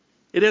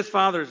It is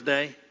Father's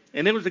Day,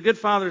 and it was a good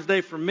Father's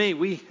Day for me.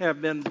 We have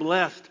been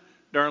blessed,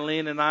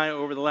 Darlene and I,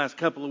 over the last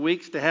couple of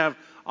weeks to have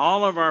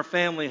all of our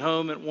family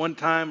home at one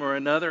time or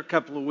another. A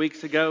couple of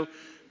weeks ago,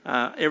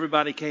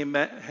 everybody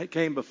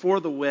came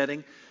before the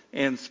wedding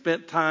and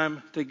spent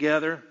time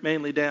together,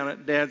 mainly down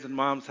at Dad's and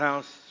Mom's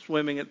house,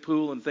 swimming at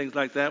pool and things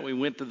like that. We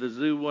went to the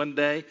zoo one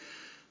day.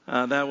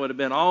 That would have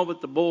been all but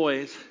the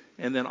boys,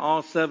 and then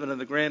all 7 of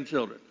the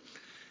grandchildren.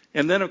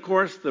 And then, of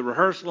course, the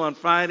rehearsal on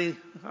Friday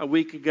a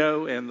week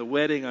ago and the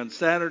wedding on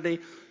Saturday.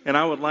 And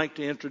I would like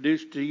to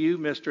introduce to you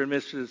Mr. and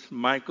Mrs.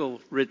 Michael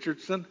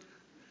Richardson.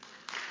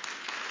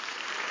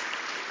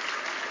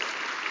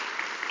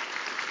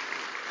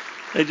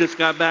 They just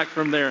got back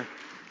from their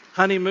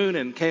honeymoon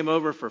and came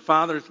over for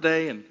Father's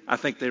Day. And I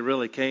think they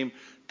really came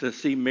to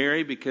see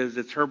Mary because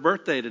it's her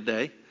birthday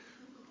today.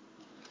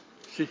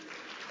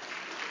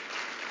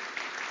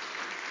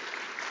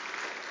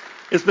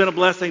 It's been a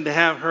blessing to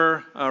have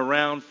her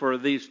around for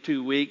these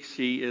 2 weeks.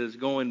 She is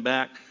going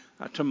back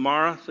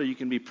tomorrow, so you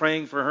can be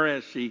praying for her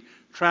as she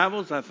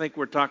travels. I think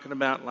we're talking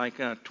about like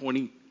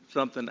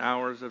 20-something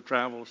hours of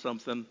travel,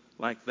 something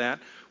like that.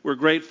 We're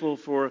grateful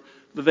for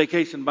the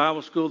Vacation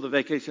Bible School. The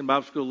Vacation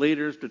Bible School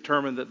leaders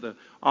determined that the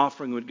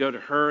offering would go to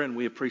her, and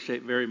we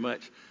appreciate very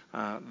much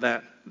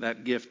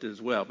that gift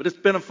as well. But it's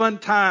been a fun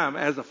time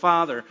as a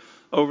father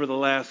over the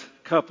last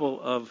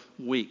couple of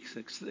weeks.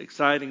 It's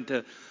exciting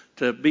to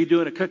be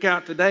doing a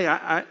cookout today.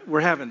 We're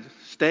having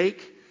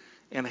steak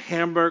and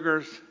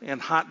hamburgers and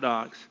hot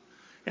dogs.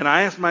 And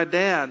I asked my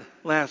dad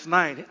last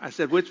night, I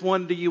said, which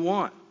one do you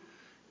want?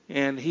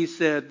 And he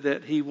said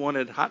that he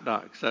wanted hot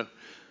dogs.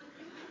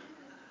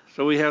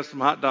 So we have some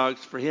hot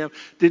dogs for him.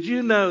 Did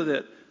you know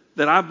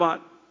that I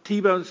bought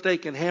T-bone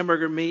steak and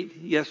hamburger meat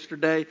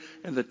yesterday,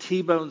 and the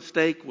T-bone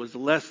steak was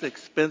less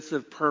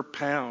expensive per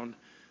pound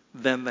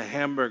than the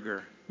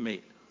hamburger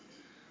meat?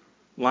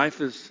 Life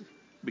has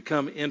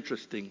become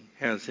interesting,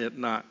 has it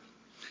not?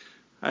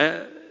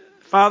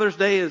 Father's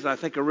Day is, I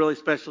think, a really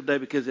special day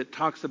because it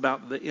talks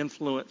about the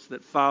influence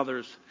that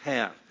fathers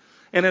have.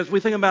 And as we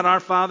think about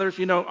our fathers,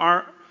 you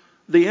know,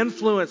 the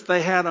influence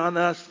they had on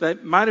us,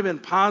 that might have been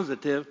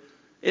positive,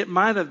 it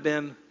might have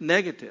been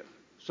negative.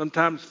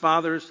 Sometimes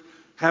fathers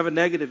have a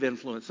negative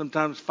influence.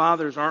 Sometimes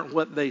fathers aren't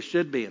what they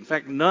should be. In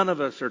fact, none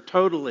of us are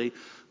totally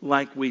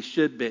like we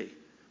should be.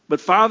 But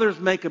fathers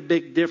make a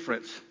big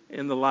difference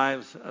in the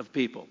lives of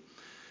people.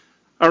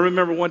 I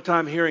remember one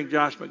time hearing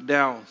Josh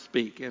McDowell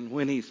speak, and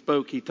when he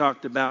spoke, he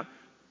talked about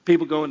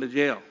people going to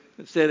jail.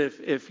 He said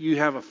if you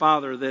have a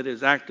father that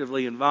is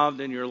actively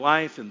involved in your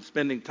life and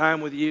spending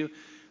time with you,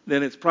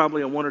 then it's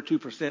probably a 1 or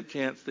 2%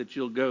 chance that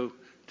you'll go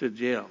to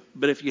jail.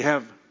 But if you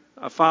have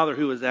a father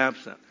who is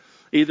absent,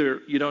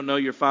 either you don't know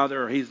your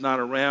father or he's not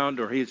around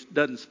or he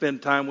doesn't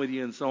spend time with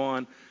you and so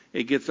on,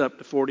 it gets up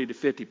to 40 to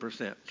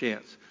 50%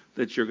 chance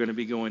that you're going to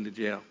be going to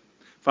jail.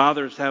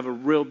 Fathers have a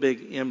real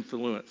big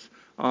influence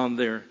on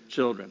their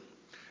children.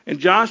 And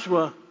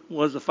Joshua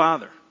was a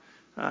father.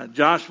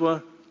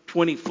 Joshua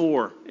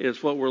 24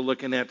 is what we're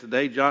looking at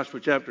today. Joshua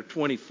chapter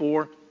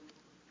 24.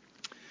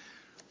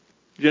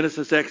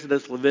 Genesis,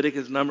 Exodus,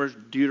 Leviticus, Numbers,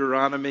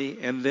 Deuteronomy,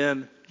 and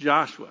then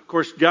Joshua. Of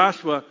course,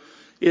 Joshua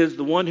is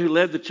the one who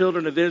led the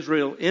children of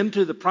Israel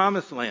into the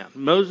promised land.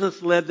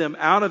 Moses led them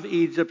out of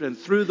Egypt and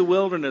through the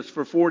wilderness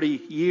for 40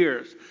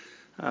 years.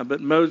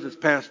 But Moses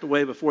passed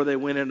away before they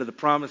went into the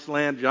promised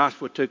land.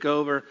 Joshua took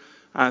over.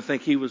 I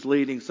think he was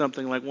leading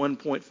something like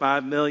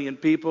 1.5 million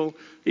people.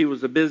 He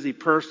was a busy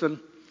person.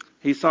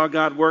 He saw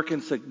God work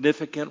in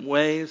significant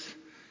ways.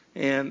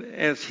 And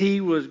as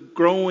he was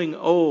growing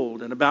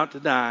old and about to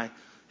die,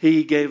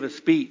 he gave a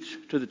speech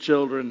to the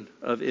children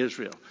of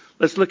Israel.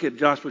 Let's look at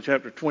Joshua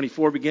chapter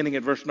 24, beginning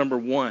at verse number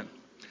 1.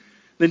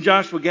 Then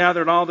Joshua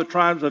gathered all the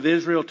tribes of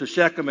Israel to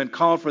Shechem and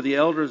called for the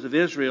elders of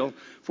Israel,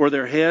 for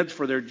their heads,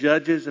 for their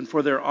judges, and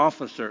for their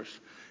officers.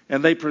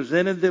 And they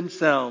presented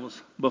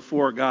themselves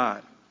before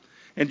God.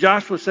 And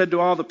Joshua said to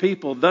all the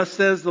people, "Thus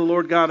says the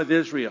Lord God of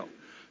Israel,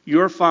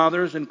 your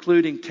fathers,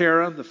 including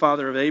Terah, the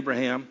father of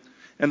Abraham,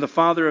 and the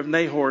father of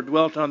Nahor,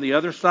 dwelt on the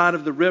other side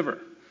of the river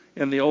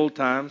in the old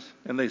times,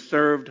 and they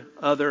served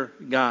other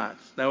gods."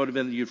 That would have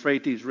been the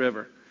Euphrates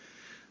River.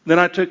 "Then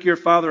I took your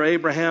father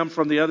Abraham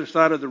from the other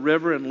side of the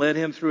river and led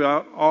him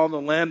throughout all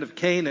the land of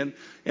Canaan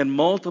and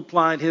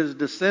multiplied his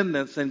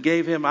descendants and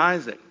gave him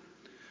Isaac.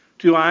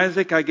 To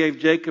Isaac I gave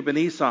Jacob and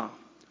Esau.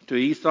 To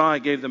Esau I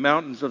gave the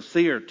mountains of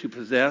Seir to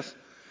possess.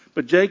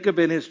 But Jacob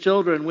and his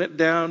children went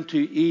down to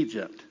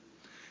Egypt.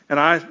 And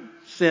I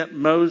sent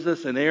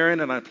Moses and Aaron,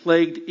 and I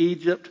plagued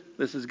Egypt."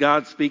 This is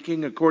God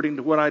speaking, "according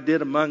to what I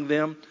did among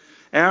them.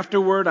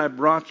 Afterward I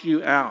brought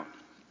you out.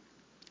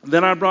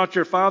 Then I brought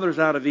your fathers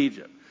out of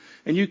Egypt.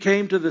 And you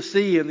came to the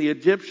sea, and the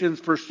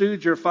Egyptians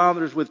pursued your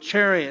fathers with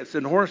chariots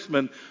and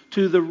horsemen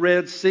to the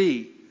Red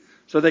Sea.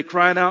 So they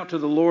cried out to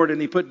the Lord,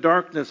 and he put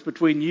darkness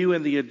between you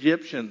and the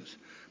Egyptians,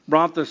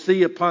 brought the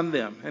sea upon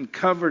them, and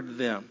covered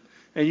them.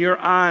 And your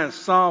eyes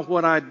saw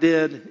what I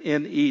did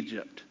in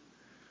Egypt."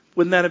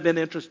 Wouldn't that have been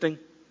interesting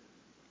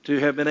to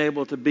have been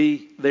able to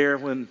be there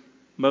when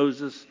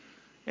Moses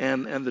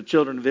and the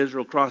children of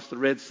Israel crossed the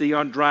Red Sea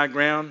on dry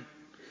ground.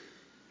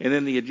 And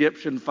then the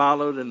Egyptian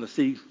followed and the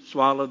sea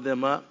swallowed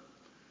them up.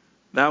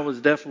 That was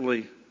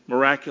definitely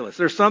miraculous.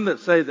 There's some that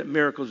say that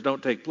miracles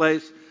don't take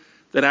place,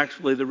 that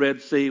actually the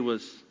Red Sea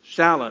was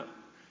shallow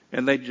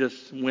and they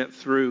just went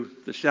through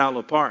the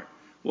shallow part.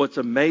 What's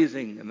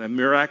amazing and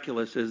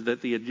miraculous is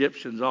that the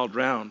Egyptians all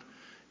drowned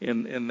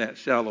in that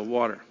shallow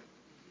water.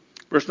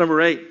 Verse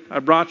number 8, I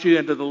brought you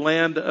into the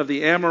land of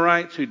the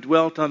Amorites who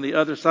dwelt on the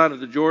other side of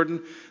the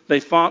Jordan. They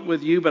fought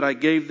with you, but I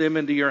gave them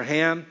into your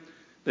hand,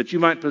 that you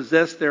might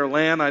possess their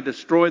land. I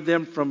destroyed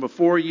them from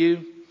before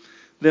you.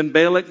 Then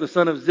Balak, the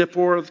son of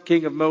Zippor, the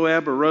king of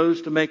Moab,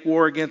 arose to make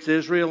war against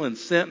Israel and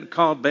sent and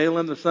called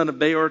Balaam, the son of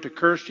Beor, to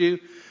curse you.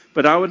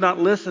 But I would not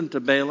listen to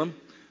Balaam.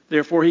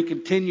 Therefore he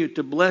continued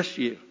to bless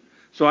you.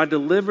 So I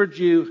delivered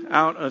you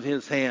out of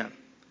his hand.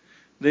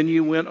 Then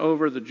you went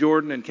over the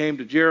Jordan and came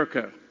to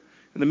Jericho.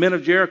 And the men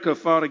of Jericho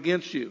fought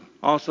against you.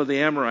 Also the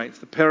Amorites,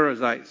 the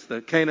Perizzites,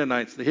 the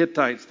Canaanites, the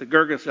Hittites, the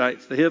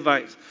Girgashites, the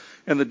Hivites,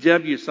 and the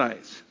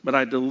Jebusites. But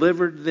I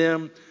delivered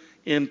them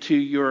into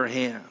your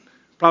hand.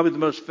 Probably the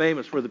most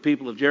famous were the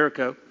people of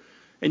Jericho.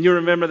 And you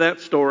remember that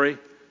story.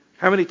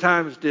 How many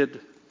times did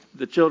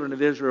the children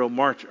of Israel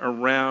march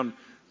around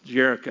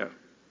Jericho?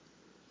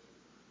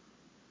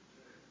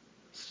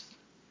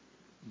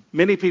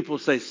 Many people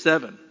say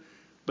 7.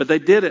 But they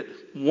did it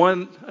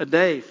one a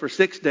day for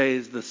 6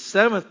 days. The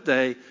 7th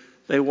day,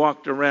 they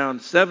walked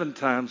around 7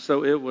 times.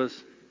 So it was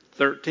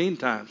 13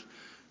 times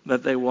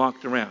that they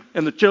walked around.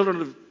 And the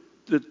children of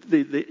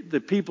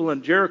the people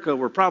in Jericho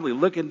were probably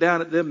looking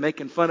down at them,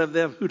 making fun of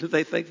them. Who do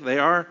they think they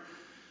are?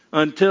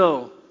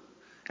 Until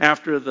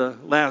after the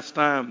last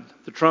time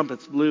the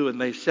trumpets blew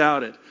and they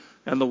shouted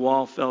and the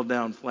wall fell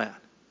down flat.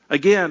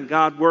 Again,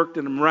 God worked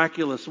in a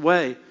miraculous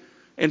way.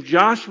 And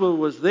Joshua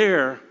was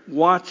there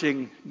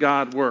watching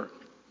God work.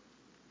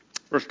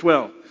 Verse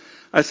 12,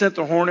 I sent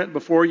the hornet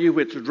before you,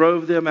 which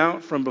drove them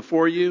out from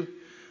before you.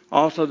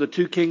 Also the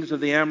 2 kings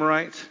of the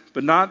Amorites,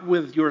 but not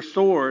with your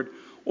sword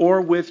or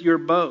with your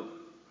bow.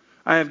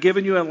 I have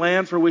given you a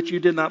land for which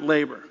you did not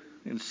labor,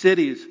 and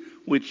cities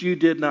which you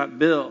did not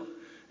build.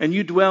 And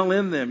you dwell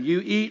in them. You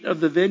eat of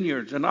the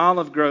vineyards and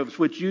olive groves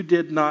which you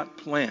did not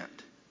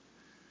plant.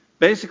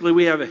 Basically,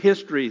 we have a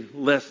history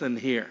lesson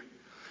here.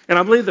 And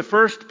I believe the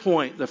first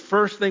point, the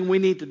first thing we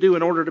need to do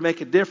in order to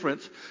make a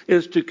difference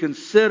is to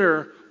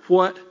consider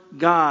what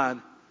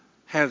God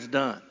has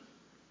done.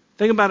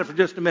 Think about it for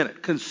just a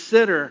minute.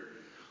 Consider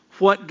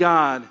what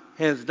God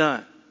has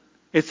done.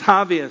 It's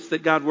obvious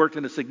that God worked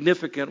in a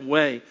significant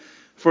way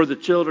for the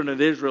children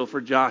of Israel, for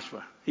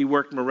Joshua. He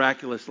worked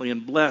miraculously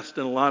and blessed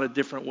in a lot of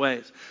different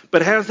ways.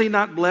 But has he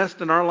not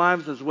blessed in our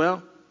lives as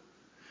well?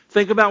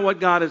 Think about what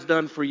God has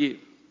done for you.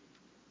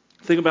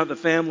 Think about the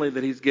family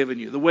that he's given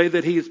you, the way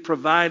that he's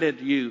provided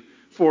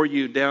for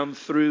you down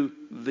through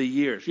the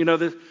years. You know,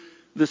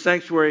 the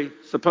sanctuary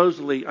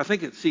supposedly, I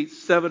think it seats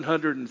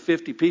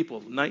 750 people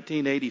in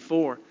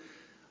 1984.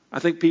 I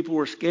think people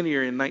were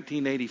skinnier in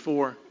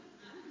 1984.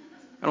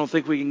 I don't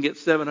think we can get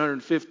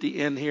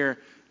 750 in here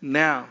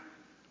now.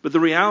 But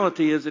the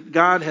reality is that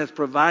God has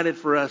provided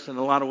for us in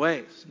a lot of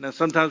ways. Now,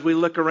 sometimes we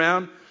look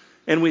around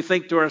and we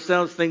think to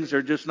ourselves, things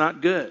are just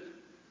not good.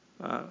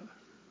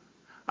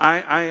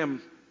 I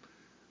am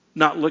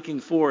not looking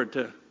forward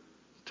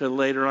to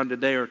later on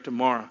today or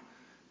tomorrow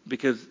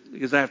because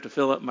I have to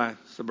fill up my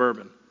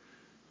Suburban.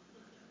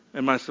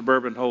 And my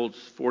Suburban holds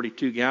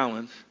 42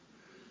 gallons.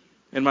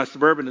 And my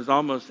Suburban is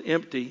almost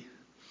empty.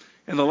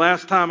 And the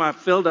last time I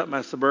filled up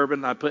my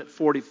Suburban, I put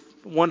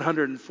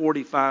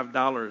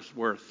 $145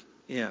 worth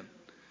in.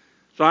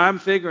 So I'm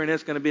figuring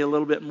it's going to be a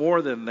little bit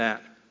more than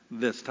that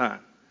this time.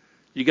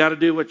 You got to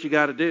do what you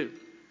got to do.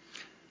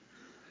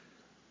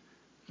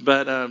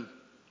 But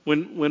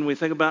when we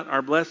think about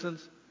our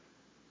blessings,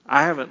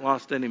 I haven't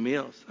lost any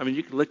meals. I mean,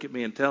 you can look at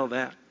me and tell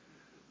that.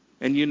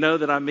 And you know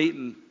that I'm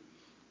eating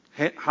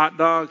hot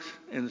dogs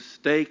and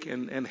steak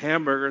and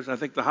hamburgers. I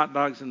think the hot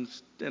dogs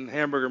and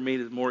hamburger meat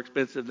is more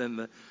expensive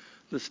than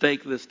the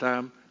steak this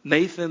time.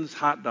 Nathan's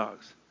hot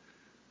dogs.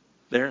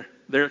 They're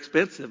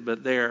expensive,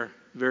 but they're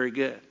very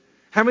good.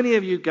 How many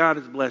of you God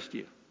has blessed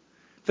you?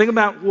 Think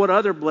about what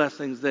other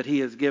blessings that he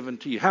has given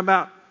to you. How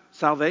about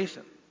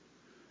salvation?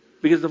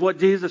 Because of what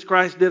Jesus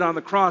Christ did on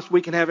the cross,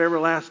 we can have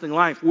everlasting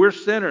life. We're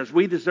sinners.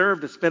 We deserve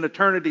to spend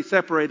eternity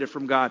separated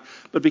from God.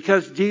 But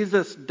because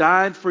Jesus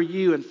died for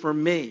you and for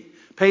me,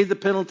 paid the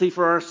penalty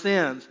for our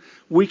sins,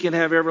 we can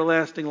have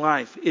everlasting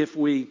life if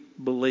we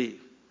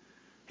believe.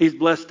 He's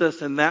blessed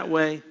us in that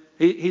way.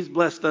 He's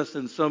blessed us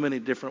in so many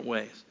different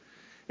ways.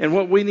 And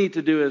what we need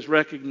to do is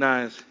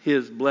recognize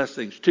his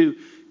blessings, to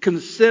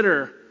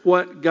consider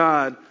what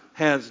God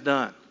has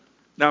done.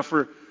 Now,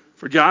 for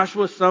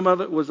Joshua, some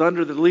of it was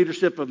under the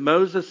leadership of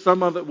Moses.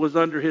 Some of it was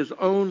under his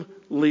own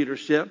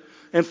leadership.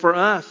 And for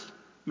us,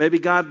 maybe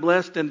God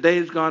blessed in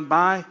days gone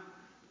by.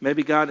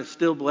 Maybe God is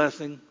still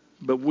blessing.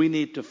 But we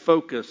need to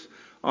focus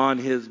on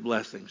his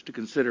blessings, to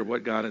consider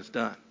what God has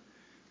done.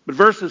 But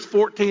verses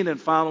 14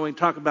 and following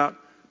talk about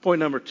point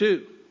number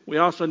 2. We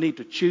also need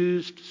to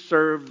choose to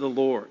serve the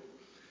Lord.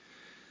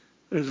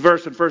 There's a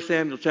verse in 1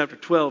 Samuel chapter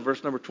 12,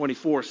 verse number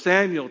 24.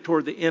 Samuel,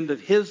 toward the end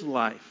of his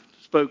life,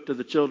 spoke to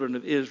the children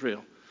of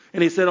Israel.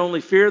 And he said, only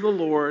fear the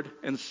Lord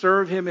and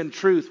serve him in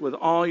truth with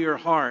all your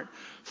heart.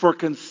 For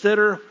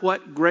consider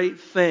what great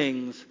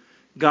things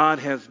God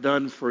has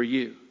done for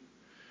you.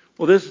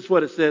 Well, this is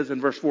what it says in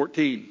verse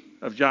 14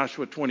 of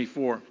Joshua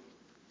 24.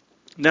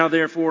 Now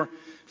therefore,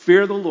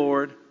 fear the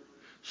Lord,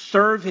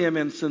 serve him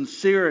in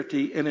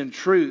sincerity and in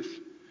truth,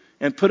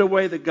 and put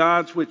away the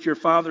gods which your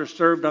fathers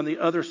served on the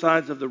other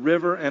sides of the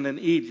river and in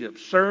Egypt.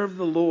 Serve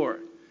the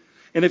Lord.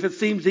 And if it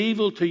seems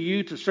evil to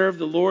you to serve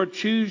the Lord,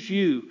 choose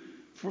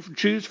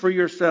for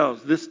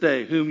yourselves this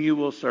day whom you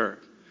will serve,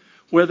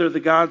 whether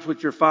the gods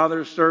which your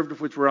fathers served,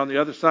 which were on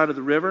the other side of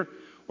the river,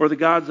 or the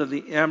gods of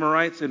the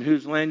Amorites in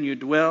whose land you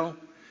dwell.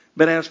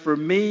 But as for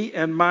me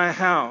and my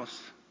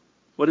house,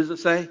 what does it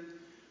say?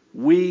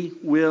 We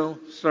will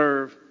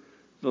serve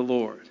the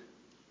Lord.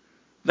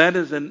 That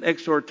is an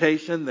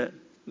exhortation that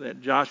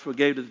Joshua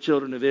gave to the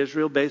children of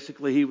Israel.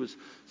 Basically, he was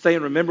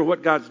saying, remember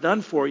what God's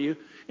done for you,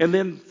 and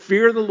then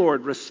fear the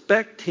Lord,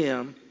 respect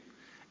him,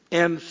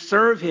 and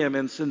serve him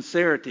in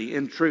sincerity,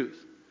 in truth.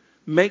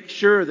 Make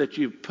sure that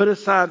you put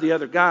aside the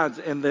other gods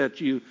and that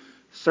you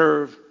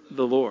serve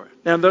the Lord.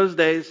 Now, in those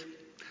days,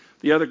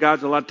 the other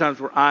gods a lot of times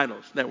were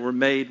idols that were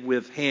made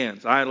with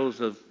hands,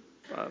 idols of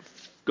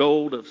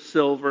gold, of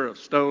silver, of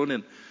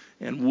stone,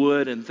 and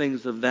wood, and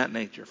things of that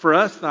nature. For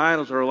us, the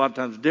idols are a lot of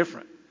times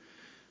different.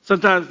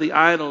 Sometimes the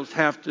idols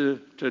have to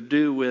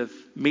do with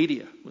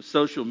media, with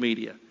social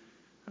media,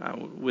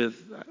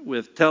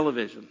 with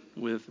television,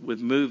 with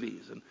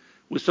movies, and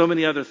with so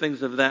many other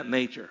things of that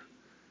nature.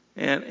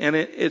 And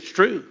it's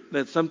true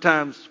that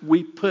sometimes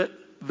we put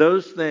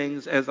those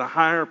things as a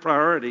higher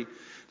priority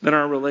than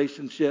our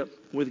relationship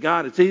with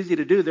God. It's easy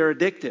to do. They're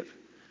addictive.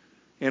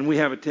 And we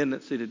have a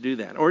tendency to do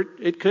that. Or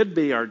it could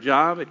be our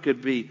job. It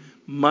could be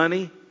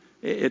money.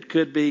 It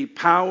could be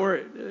power.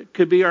 It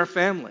could be our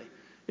family.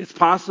 It's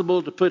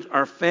possible to put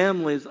our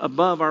families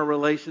above our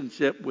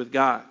relationship with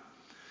God.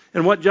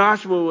 And what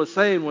Joshua was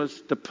saying was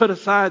to put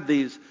aside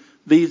these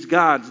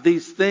gods,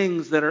 these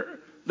things that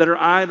are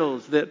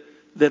idols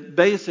that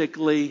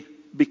basically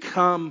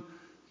become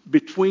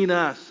between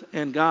us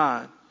and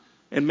God,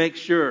 and make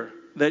sure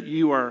that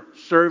you are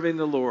serving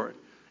the Lord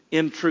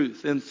in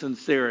truth, in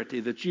sincerity,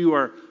 that you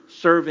are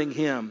serving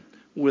him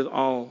with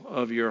all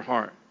of your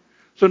heart.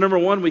 So number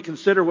one, we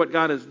consider what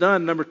God has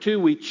done. Number two,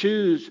 we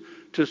choose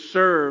to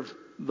serve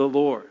the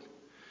Lord.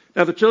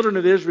 Now the children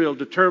of Israel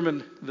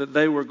determined that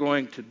they were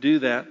going to do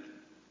that.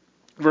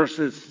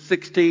 Verses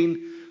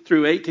 16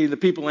 through 18, the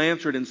people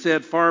answered and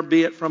said, far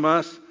be it from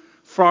us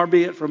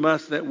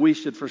that we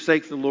should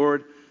forsake the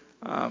Lord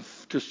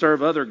to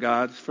serve other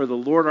gods. For the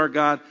Lord our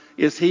God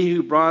is he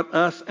who brought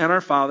us and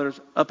our fathers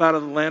up out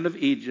of the land of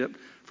Egypt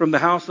from the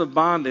house of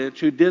bondage,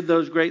 who did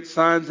those great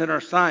signs in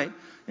our sight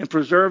and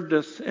preserved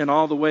us in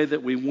all the way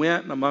that we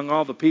went and among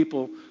all the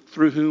people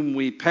through whom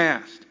we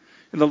passed.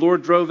 And the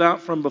Lord drove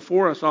out from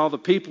before us all the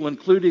people,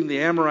 including the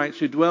Amorites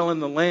who dwell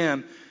in the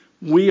land.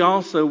 We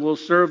also will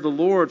serve the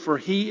Lord, for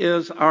he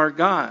is our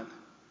God.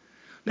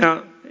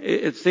 Now,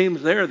 it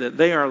seems there that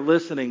they are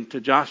listening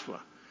to Joshua.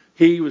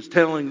 He was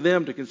telling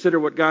them to consider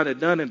what God had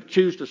done and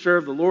choose to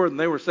serve the Lord. And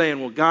they were saying,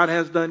 well, God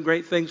has done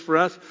great things for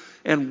us,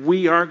 and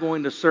we are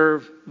going to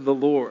serve the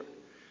Lord.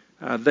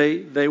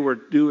 They were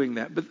doing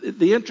that. But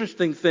the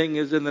interesting thing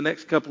is in the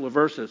next couple of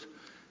verses,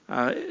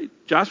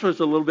 Joshua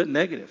is a little bit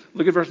negative.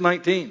 Look at verse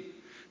 19.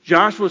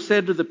 Joshua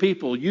said to the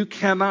people, you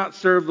cannot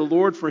serve the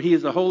Lord, for he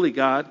is a holy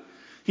God.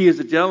 He is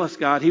a jealous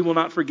God. He will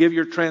not forgive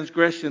your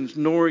transgressions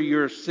nor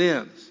your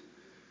sins.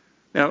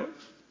 Now,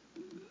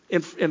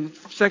 in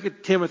 2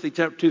 Timothy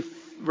chapter 2,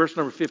 verse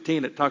number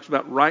 15, it talks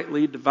about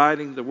rightly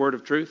dividing the word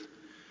of truth.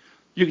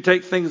 You can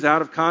take things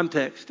out of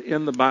context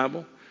in the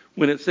Bible.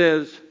 When it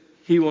says,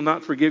 he will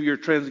not forgive your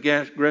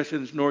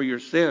transgressions nor your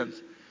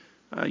sins,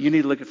 you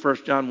need to look at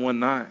 1 John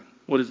 1:9.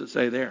 What does it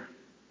say there?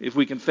 If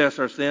we confess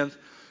our sins,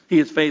 he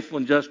is faithful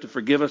and just to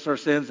forgive us our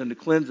sins and to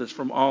cleanse us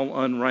from all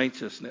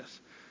unrighteousness.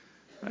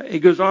 He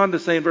goes on to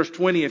say in verse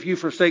 20, if you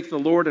forsake the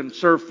Lord and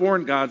serve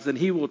foreign gods, then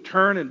he will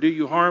turn and do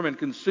you harm and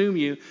consume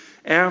you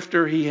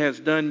after he has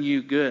done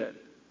you good.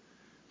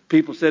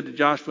 People said to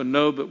Joshua,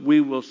 no, but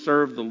we will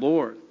serve the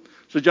Lord.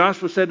 So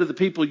Joshua said to the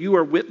people, you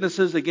are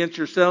witnesses against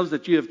yourselves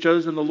that you have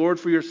chosen the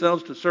Lord for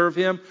yourselves to serve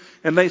him.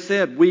 And they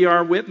said, we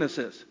are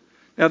witnesses.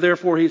 Now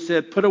therefore he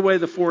said, put away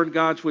the foreign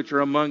gods which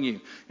are among you,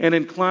 and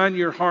incline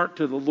your heart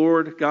to the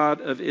Lord God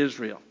of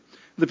Israel.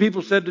 The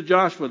people said to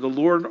Joshua, the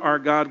Lord our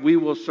God we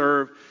will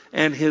serve,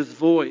 and his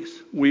voice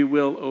we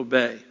will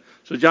obey.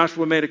 So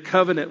Joshua made a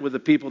covenant with the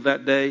people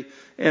that day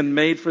and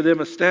made for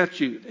them a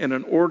statute and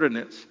an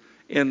ordinance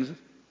in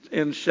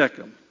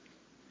Shechem.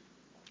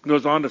 It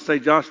goes on to say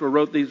Joshua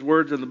wrote these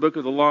words in the book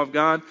of the law of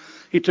God.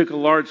 He took a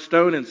large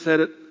stone and set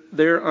it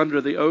there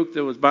under the oak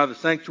that was by the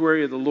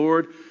sanctuary of the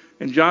Lord.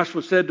 And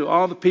Joshua said to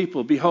all the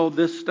people, behold,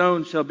 this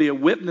stone shall be a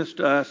witness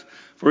to us,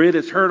 for it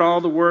has heard all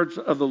the words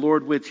of the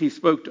Lord which he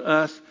spoke to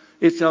us.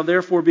 It shall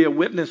therefore be a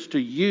witness to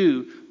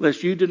you,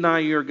 lest you deny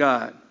your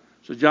God,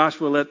 So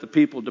Joshua let the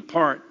people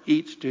depart,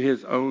 each to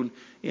his own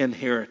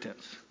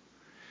inheritance.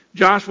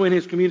 Joshua, in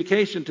his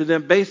communication to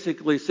them,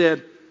 basically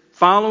said,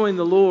 following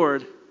the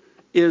Lord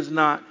is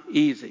not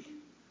easy.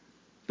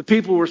 The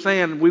people were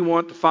saying, we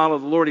want to follow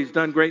the Lord. He's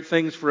done great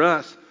things for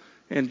us.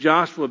 And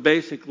Joshua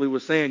basically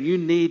was saying, you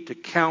need to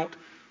count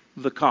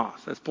the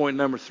cost. That's point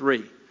number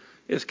 3,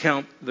 is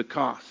count the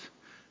cost.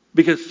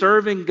 Because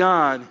serving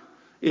God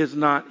is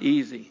not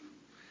easy.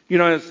 You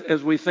know,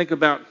 as we think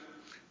about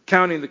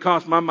counting the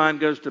cost, my mind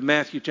goes to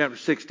Matthew chapter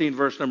 16,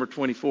 verse number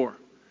 24.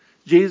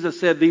 Jesus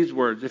said these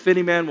words, if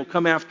any man will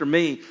come after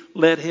me,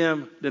 let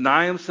him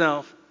deny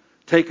himself,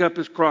 take up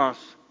his cross,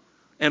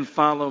 and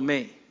follow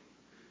me.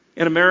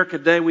 In America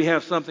today, we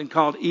have something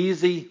called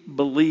easy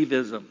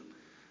believism.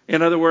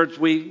 In other words,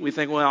 we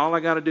think, well, all I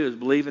got to do is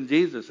believe in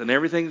Jesus and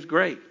everything's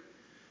great.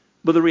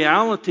 But the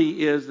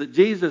reality is that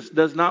Jesus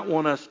does not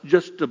want us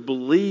just to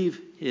believe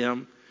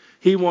him.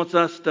 He wants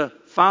us to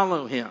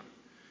follow him.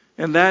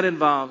 And that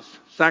involves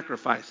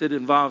sacrifice. It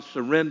involves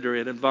surrender.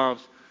 It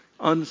involves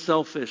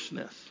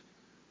unselfishness.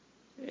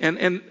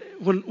 And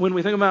when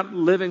we think about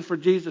living for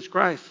Jesus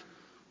Christ,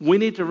 we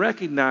need to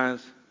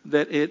recognize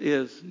that it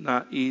is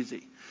not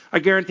easy. I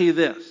guarantee you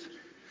this,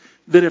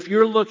 that if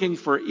you're looking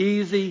for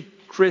easy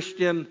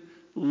Christian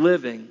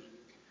living,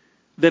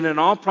 then in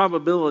all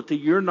probability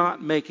you're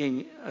not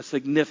making a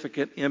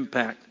significant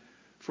impact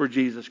for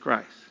Jesus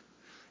Christ.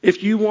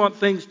 If you want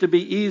things to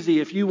be easy,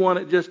 if you want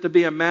it just to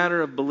be a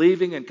matter of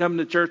believing and coming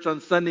to church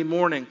on Sunday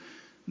morning,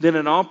 then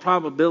in all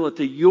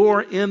probability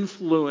your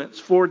influence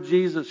for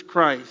Jesus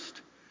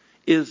Christ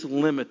is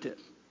limited.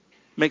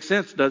 Makes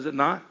sense, does it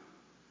not?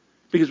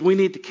 Because we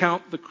need to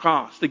count the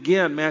cost.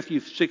 Again, Matthew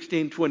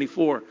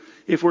 16:24.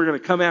 If we're going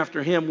to come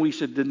after him, we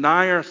should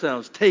deny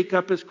ourselves, take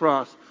up his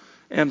cross,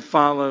 and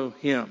follow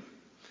him.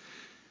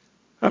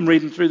 I'm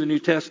reading through the New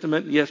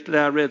Testament. Yesterday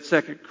I read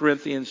 2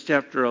 Corinthians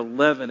chapter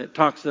 11. It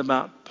talks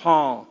about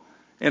Paul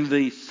and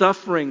the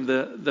suffering,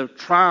 the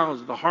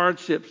trials, the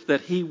hardships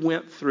that he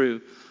went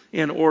through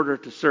in order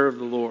to serve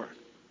the Lord.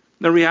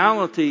 The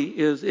reality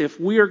is if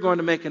we are going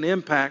to make an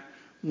impact,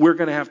 we're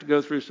going to have to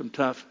go through some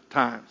tough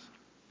times.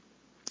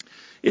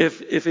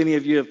 If any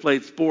of you have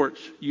played sports,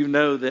 you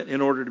know that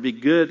in order to be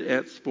good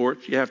at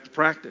sports, you have to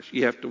practice.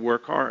 You have to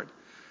work hard.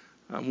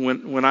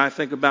 When I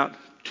think about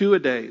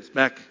two-a-days,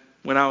 back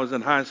when I was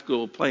in high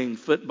school playing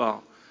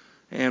football,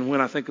 and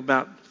when I think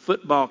about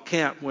football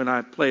camp when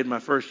I played my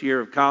first year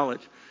of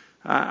college,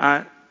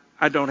 I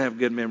don't have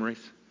good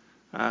memories.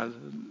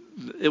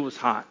 It was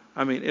hot.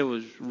 I mean, it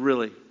was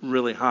really,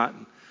 really hot.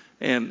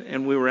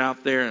 And we were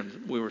out there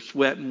and we were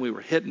sweating. We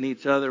were hitting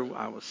each other.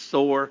 I was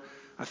sore.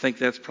 I think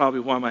that's probably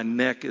why my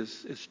neck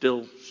is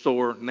still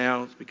sore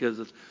now. It's because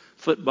of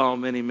football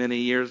many, many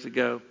years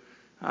ago.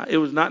 It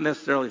was not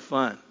necessarily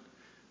fun.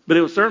 But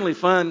it was certainly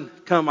fun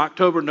come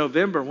October,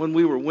 November when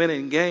we were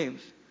winning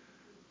games.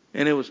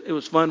 And it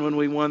was fun when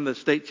we won the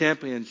state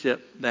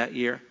championship that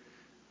year.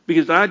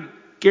 Because I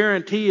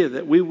guarantee you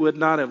that we would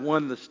not have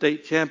won the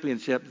state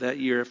championship that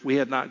year if we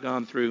had not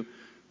gone through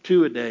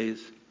two-a-days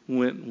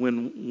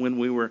when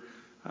we were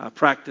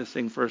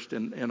practicing first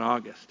in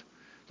August.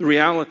 The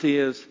reality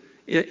is,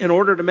 in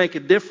order to make a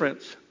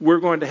difference, we're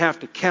going to have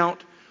to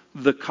count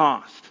the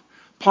cost.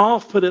 Paul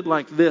put it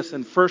like this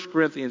in 1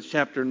 Corinthians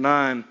chapter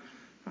 9,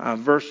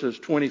 verses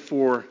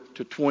 24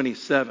 to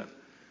 27.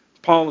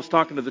 Paul is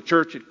talking to the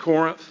church at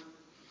Corinth.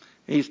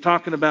 And he's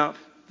talking about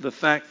the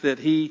fact that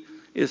he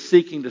is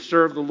seeking to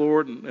serve the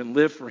Lord and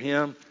live for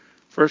him.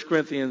 1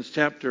 Corinthians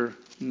chapter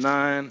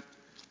 9,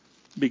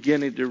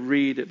 beginning to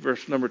read at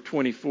verse number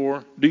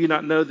 24. Do you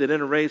not know that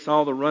in a race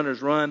all the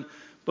runners run,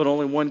 but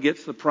only one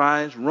gets the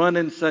prize? Run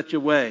in such a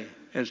way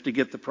as to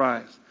get the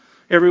prize.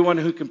 Everyone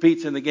who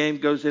competes in the game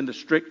goes into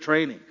strict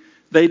training.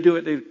 They do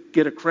it to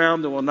get a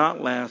crown that will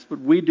not last, but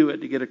we do it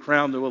to get a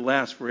crown that will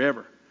last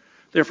forever.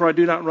 Therefore, I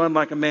do not run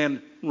like a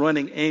man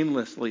running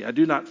aimlessly. I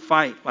do not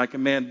fight like a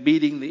man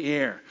beating the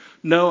air.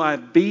 No, I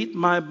beat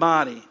my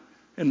body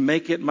and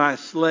make it my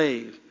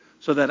slave,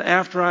 so that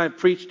after I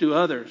preach to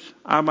others,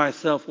 I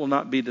myself will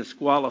not be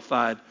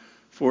disqualified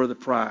for the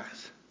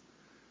prize.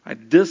 I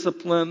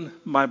discipline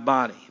my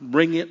body,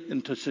 bring it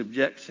into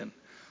subjection,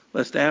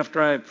 lest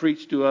after I have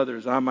preached to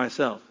others, I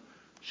myself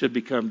should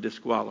become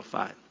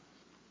disqualified.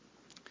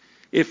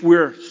 If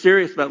we're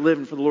serious about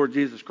living for the Lord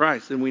Jesus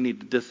Christ, then we need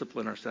to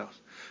discipline ourselves.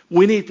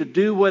 We need to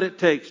do what it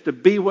takes to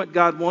be what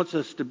God wants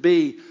us to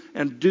be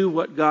and do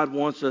what God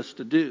wants us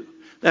to do.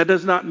 That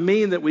does not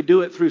mean that we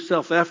do it through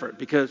self-effort,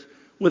 because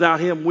without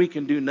him we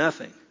can do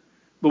nothing.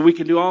 But we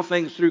can do all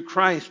things through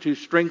Christ who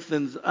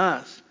strengthens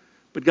us.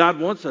 But God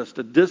wants us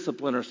to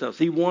discipline ourselves.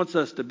 He wants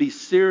us to be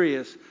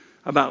serious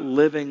about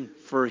living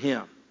for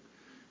him.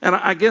 And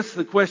I guess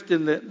the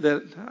question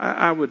that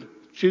I would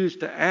choose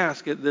to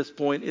ask at this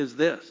point is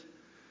this.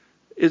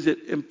 Is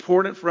it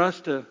important for us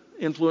to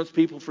influence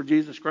people for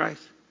Jesus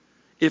Christ?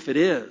 If it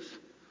is,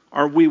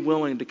 are we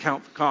willing to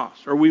count the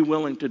cost? Are we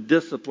willing to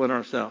discipline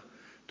ourselves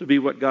to be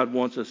what God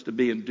wants us to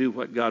be and do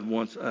what God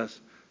wants us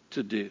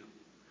to do?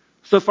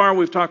 So far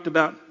we've talked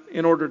about,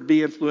 in order to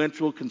be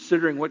influential,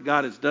 considering what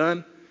God has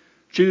done,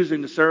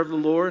 choosing to serve the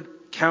Lord,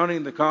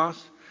 counting the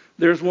cost.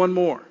 There's one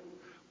more.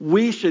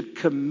 We should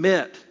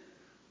commit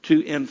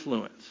to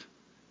influence.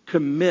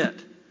 Commit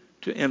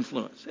to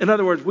influence. In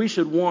other words, we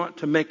should want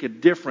to make a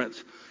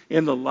difference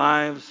in the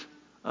lives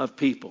of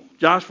people.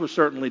 Joshua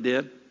certainly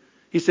did.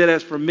 He said,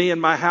 as for me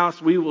and my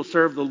house, we will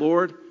serve the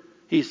Lord.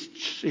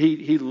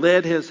 He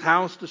led his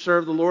house to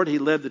serve the Lord. He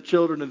led the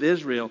children of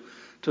Israel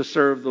to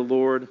serve the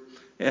Lord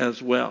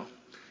as well.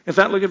 In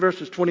fact, look at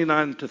verses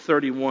 29 to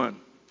 31.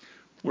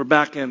 We're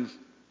back in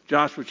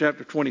Joshua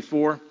chapter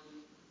 24.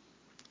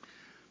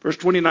 Verse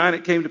 29,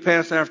 it came to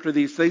pass after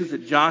these things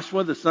that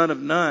Joshua, the son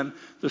of Nun,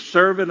 the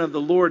servant of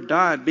the Lord,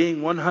 died,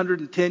 being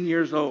 110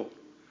 years old.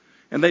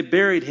 And they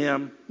buried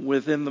him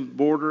within the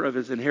border of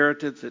his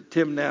inheritance at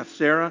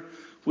Timnath-Serah,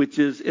 which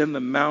is in the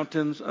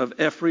mountains of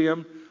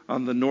Ephraim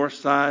on the north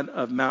side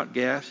of Mount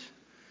Gash.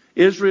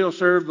 Israel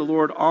served the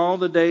Lord all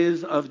the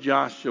days of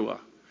Joshua,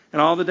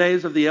 and all the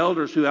days of the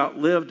elders who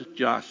outlived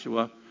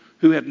Joshua,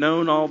 who had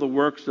known all the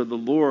works of the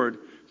Lord,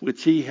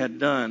 which he had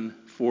done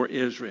for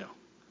Israel.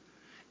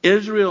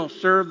 Israel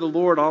served the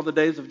Lord all the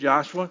days of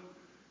Joshua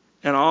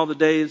and all the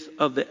days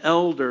of the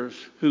elders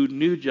who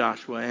knew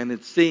Joshua and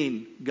had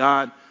seen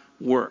God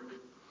work.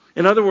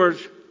 In other words,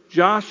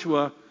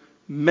 Joshua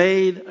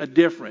made a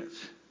difference.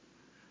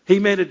 He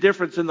made a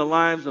difference in the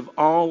lives of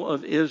all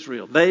of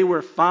Israel. They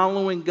were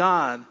following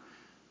God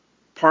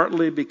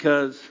partly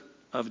because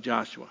of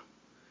Joshua.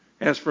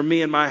 As for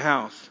me and my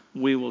house,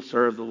 we will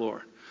serve the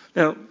Lord.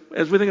 Now,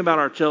 as we think about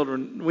our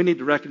children, we need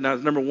to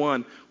recognize, number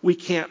one, we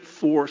can't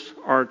force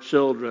our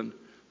children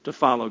to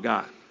follow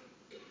God.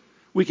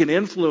 We can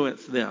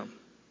influence them,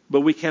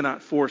 but we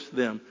cannot force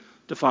them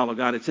to follow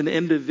God. It's an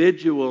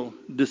individual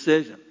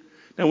decision.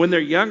 Now, when they're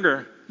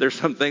younger, there's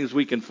some things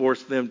we can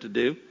force them to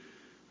do.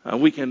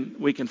 We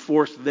can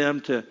force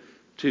them to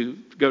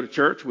go to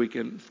church. We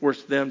can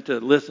force them to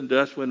listen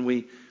to us when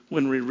we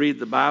read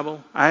the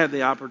Bible. I had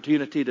the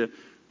opportunity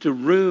to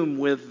room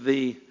with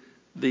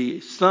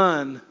the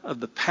son of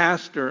the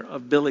pastor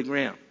of Billy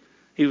Graham.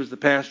 He was the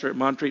pastor at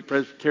Montreat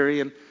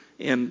Presbyterian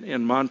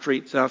in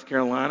Montreat, South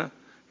Carolina.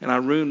 And I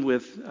roomed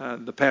with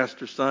the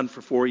pastor's son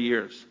for 4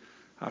 years.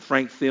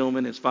 Frank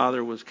Thielman, his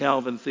father was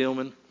Calvin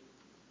Thielman.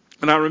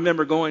 And I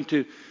remember going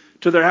to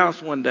their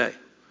house one day.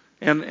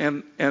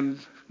 And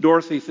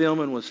Dorothy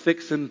Thielman was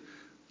fixing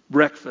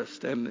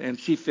breakfast. And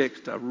she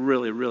fixed a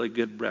really, really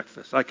good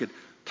breakfast. I could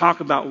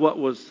talk about what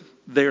was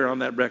there on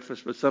that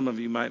breakfast, but some of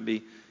you might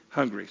be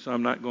hungry, so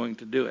I'm not going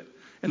to do it.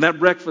 And that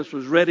breakfast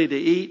was ready to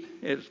eat.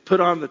 It was put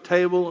on the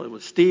table. It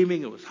was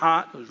steaming. It was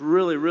hot. It was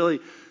really, really,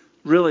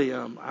 really.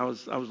 I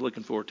was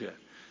looking forward to it.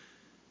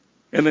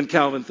 And then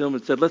Calvin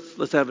Thielman said,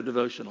 "Let's have a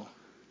devotional."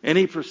 And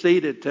he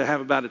proceeded to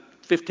have about a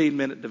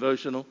 15-minute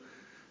devotional,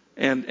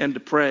 and to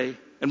pray.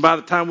 And by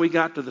the time we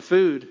got to the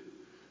food,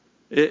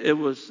 it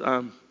was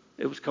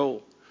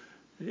cold.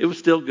 It was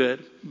still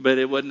good, but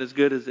it wasn't as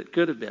good as it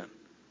could have been.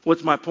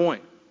 What's my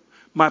point?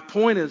 My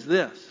point is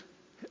this.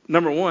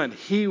 Number one,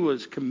 he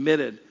was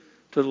committed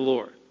to the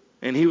Lord.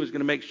 And he was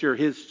going to make sure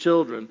his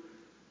children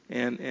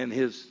and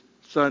his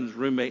son's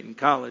roommate in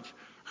college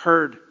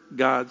heard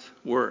God's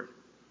word.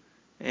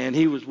 And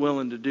he was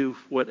willing to do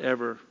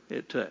whatever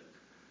it took.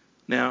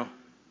 Now,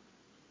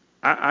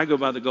 I go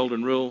by the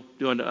golden rule,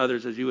 do unto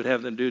others as you would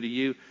have them do to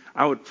you.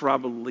 I would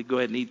probably go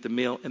ahead and eat the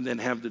meal and then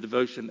have the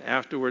devotion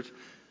afterwards.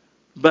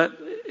 But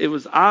it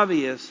was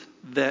obvious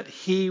that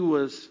he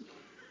was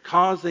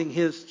causing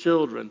his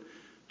children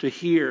to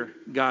hear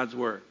God's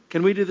word.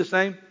 Can we do the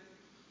same?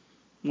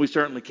 We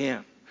certainly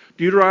can.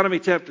 Deuteronomy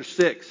chapter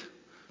 6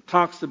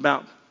 talks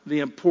about the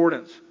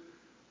importance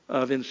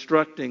of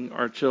instructing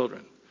our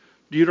children.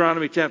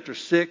 Deuteronomy chapter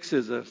 6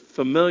 is a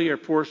familiar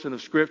portion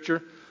of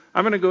Scripture.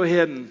 I'm going to go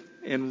ahead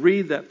and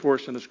read that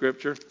portion of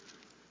Scripture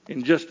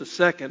in just a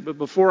second. But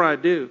before I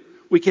do,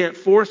 we can't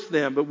force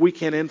them, but we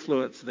can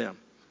influence them.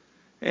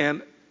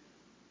 And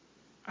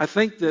I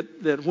think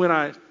that when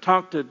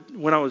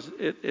I was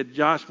at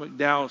Josh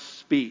McDowell's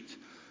speech,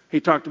 he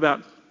talked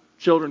about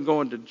children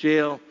going to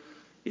jail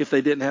if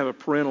they didn't have a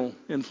parental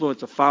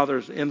influence, a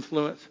father's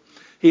influence.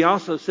 He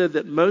also said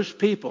that most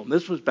people, and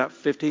this was about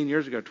 15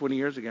 years ago, 20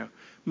 years ago,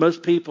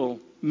 most people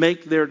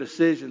make their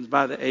decisions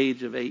by the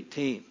age of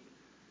 18.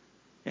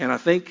 And I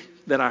think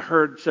that I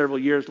heard several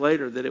years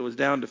later that it was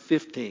down to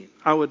 15.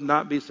 I would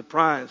not be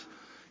surprised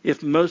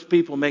if most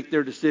people make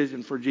their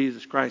decision for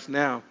Jesus Christ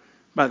now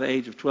by the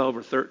age of 12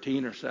 or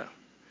 13 or so.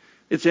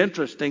 It's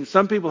interesting.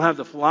 Some people have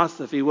the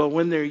philosophy, well,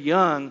 when they're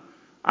young,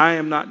 I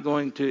am not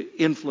going to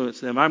influence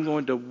them. I'm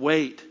going to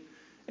wait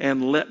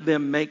and let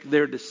them make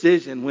their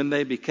decision when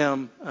they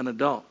become an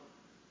adult.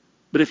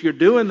 But if you're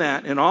doing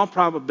that, in all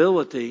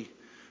probability,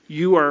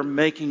 you are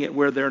making it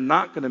where they're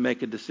not going to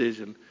make a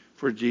decision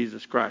for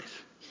Jesus Christ.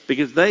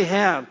 Because they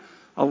have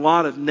a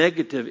lot of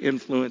negative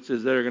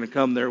influences that are going to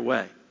come their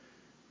way.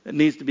 It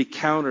needs to be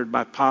countered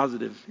by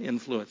positive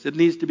influence. It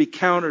needs to be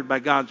countered by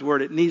God's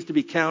word. It needs to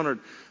be countered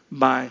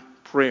by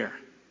prayer.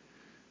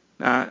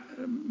 Now,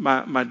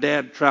 my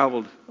dad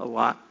traveled a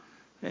lot.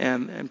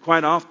 And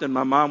quite often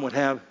my mom would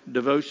have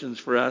devotions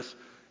for us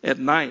at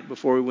night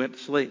before we went to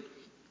sleep.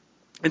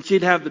 And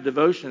she'd have the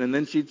devotion, and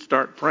then she'd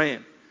start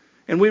praying.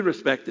 And we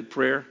respected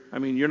prayer. I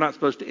mean, you're not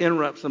supposed to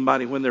interrupt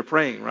somebody when they're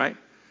praying, right?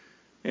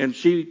 And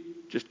she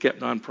just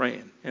kept on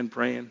praying and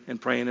praying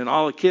and praying. And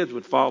all the kids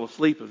would fall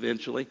asleep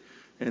eventually.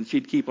 And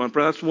she'd keep on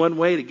praying. That's one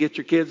way to get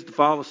your kids to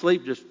fall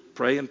asleep. Just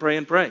pray and pray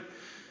and pray.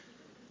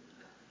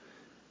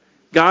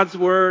 God's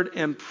word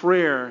and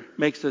prayer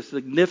makes a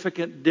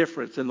significant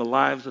difference in the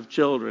lives of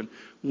children.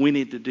 We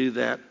need to do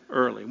that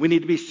early. We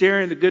need to be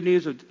sharing the good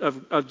news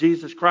of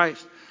Jesus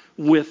Christ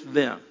with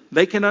them.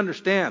 They can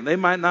understand. They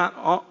might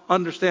not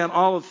understand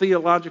all the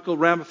theological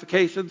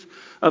ramifications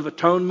of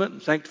atonement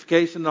and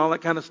sanctification and all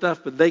that kind of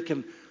stuff, but they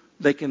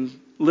can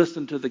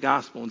listen to the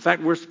gospel. In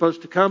fact, we're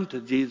supposed to come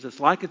to Jesus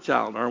like a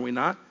child, are we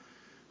not?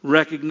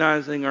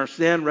 Recognizing our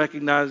sin,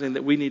 recognizing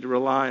that we need to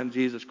rely on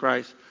Jesus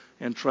Christ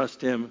and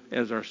trust him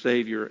as our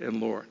Savior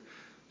and Lord.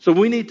 So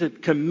we need to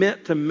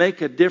commit to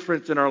make a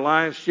difference in our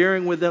lives,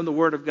 sharing with them the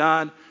Word of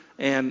God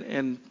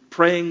and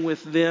praying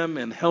with them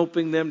and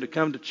helping them to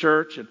come to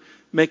church and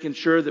making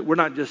sure that we're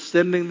not just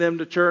sending them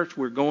to church,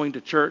 we're going to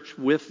church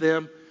with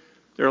them.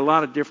 There are a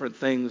lot of different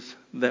things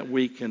that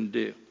we can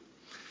do.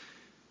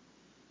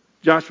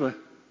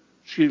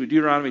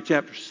 Deuteronomy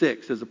chapter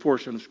 6 is a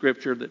portion of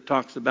Scripture that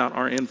talks about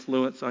our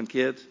influence on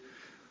kids.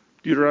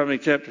 Deuteronomy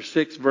chapter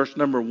 6, verse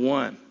number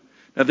 1.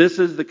 Now this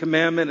is the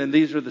commandment, and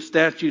these are the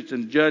statutes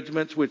and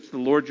judgments which the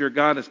Lord your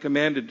God has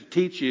commanded to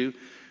teach you,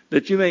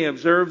 that you may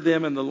observe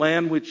them in the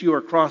land which you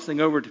are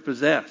crossing over to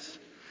possess,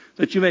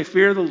 that you may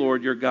fear the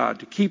Lord your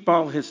God, to keep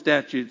all his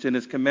statutes and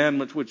his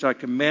commandments which I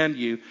command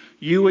you,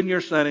 you and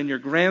your son and your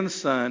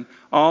grandson,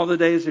 all the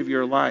days of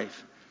your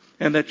life,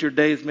 and that your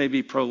days may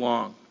be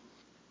prolonged.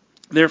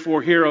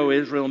 Therefore hear, O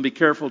Israel, and be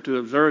careful to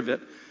observe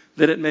it,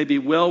 that it may be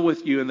well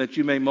with you, and that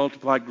you may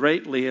multiply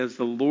greatly, as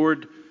the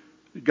Lord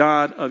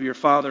God of your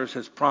fathers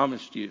has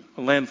promised you,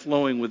 a land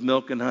flowing with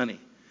milk and honey.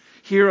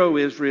 Hear, O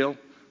Israel,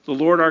 the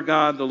Lord our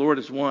God, the Lord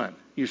is one.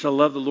 You shall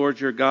love the Lord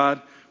your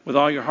God with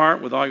all your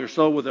heart, with all your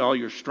soul, with all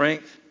your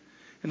strength.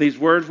 And these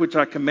words which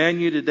I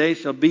command you today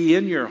shall be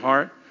in your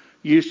heart.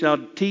 You shall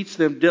teach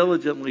them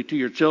diligently to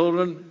your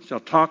children. You shall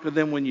talk of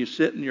them when you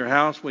sit in your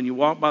house, when you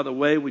walk by the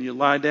way, when you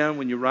lie down,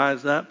 when you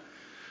rise up.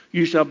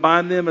 You shall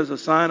bind them as a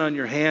sign on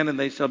your hand, and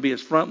they shall be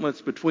as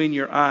frontlets between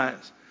your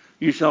eyes.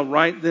 You shall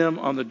write them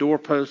on the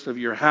doorposts of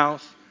your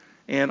house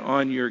and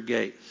on your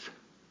gates.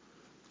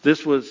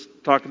 This was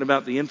talking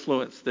about the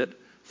influence that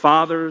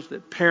fathers,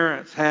 that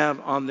parents have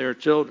on their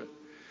children.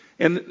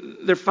 And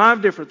there are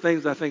 5 different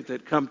things I think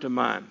that come to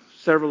mind,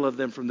 several of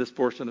them from this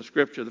portion of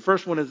Scripture. The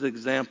first one is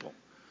example.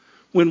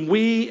 When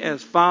we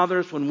as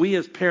fathers, when we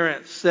as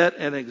parents set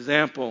an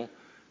example,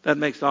 that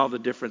makes all the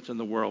difference in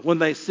the world. When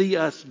they see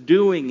us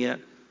doing it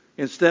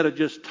instead of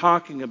just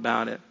talking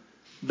about it,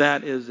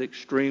 that is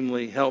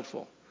extremely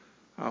helpful.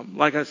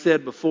 Like I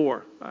said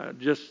before,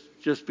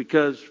 just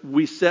because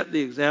we set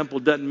the example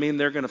doesn't mean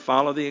they're going to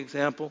follow the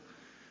example.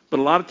 But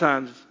a lot of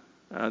times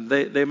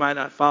they might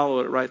not follow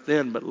it right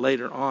then, but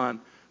later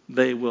on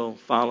they will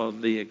follow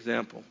the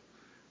example.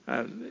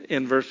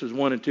 In verses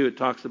 1 and 2, it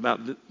talks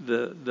about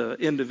the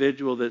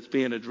individual that's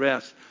being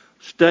addressed,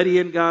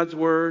 studying God's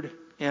Word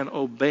and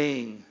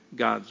obeying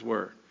God's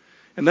Word.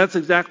 And that's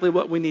exactly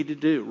what we need to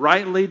do.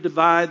 Rightly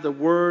divide the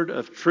word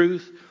of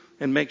truth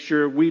and make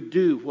sure we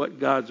do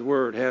what God's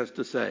Word has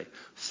to say.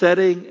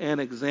 Setting an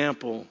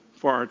example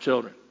for our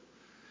children.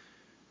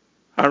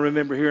 I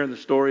remember hearing the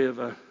story of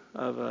a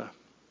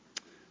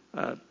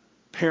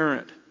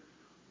parent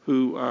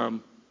who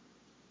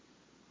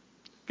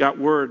got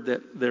word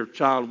that their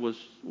child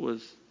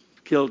was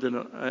killed in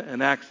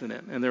an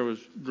accident, and there was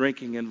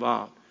drinking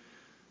involved.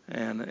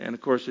 And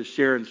of course, as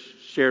Sharon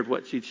shared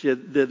what she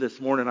did this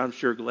morning, I'm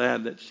sure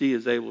glad that she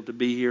is able to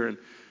be here and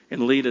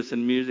lead us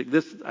in music.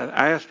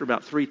 I asked her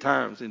about 3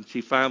 times, and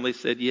she finally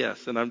said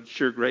yes, and I'm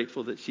sure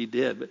grateful that she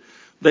did. But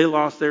they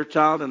lost their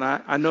child, and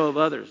I know of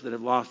others that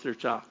have lost their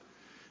child.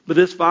 But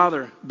this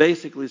father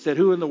basically said,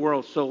 who in the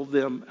world sold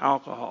them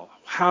alcohol?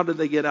 How did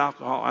they get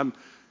alcohol?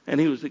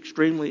 And he was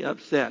extremely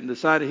upset and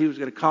decided he was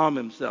going to calm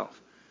himself.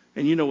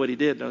 And you know what he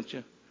did, don't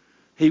you?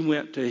 He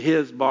went to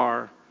his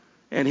bar,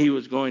 and he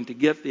was going to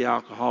get the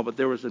alcohol, but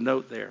there was a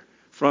note there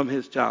from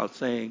his child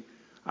saying,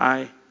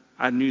 I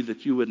knew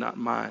that you would not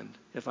mind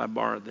if I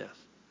borrowed this.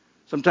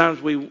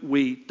 Sometimes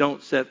we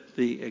don't set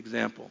the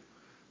example.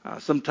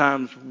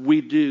 Sometimes we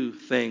do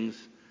things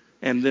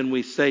and then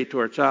we say to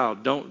our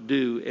child, don't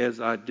do as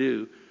I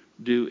do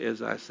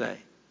as I say.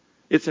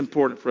 It's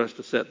important for us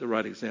to set the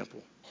right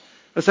example.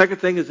 The second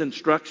thing is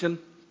instruction.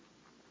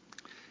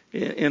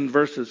 In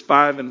verses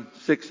 5 and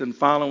 6 and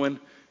following,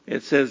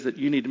 it says that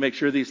you need to make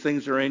sure these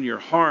things are in your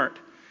heart.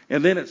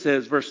 And then it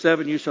says, verse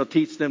 7, you shall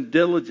teach them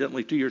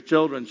diligently to your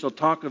children, shall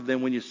talk of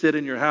them when you sit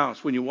in your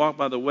house, when you walk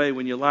by the way,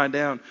 when you lie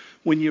down,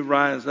 when you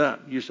rise up.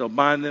 You shall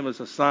bind them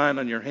as a sign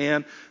on your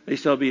hand. They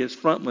shall be as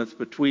frontlets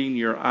between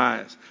your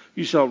eyes.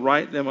 You shall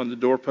write them on the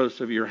doorposts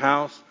of your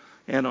house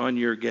and on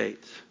your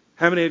gates.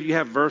 How many of you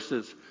have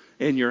verses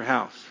in your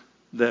house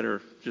that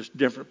are just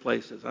different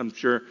places? I'm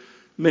sure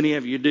many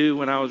of you do.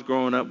 When I was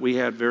growing up, we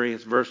had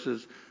various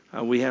verses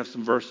We have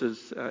some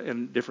verses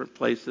in different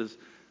places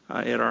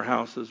at our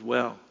house as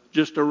well.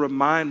 Just a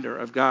reminder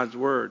of God's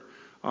word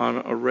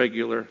on a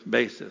regular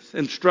basis.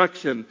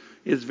 Instruction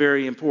is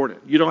very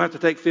important. You don't have to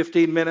take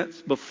 15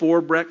 minutes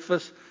before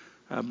breakfast,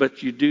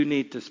 but you do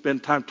need to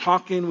spend time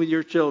talking with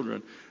your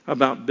children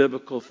about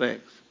biblical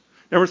things.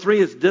 Number 3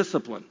 is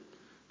discipline.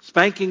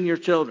 Spanking your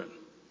children.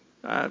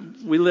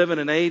 We live in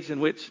an age in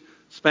which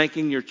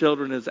spanking your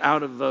children is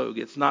out of vogue.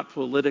 It's not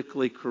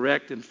politically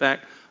correct. In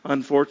fact,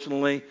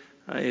 unfortunately,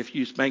 if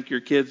you spank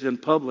your kids in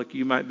public,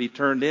 you might be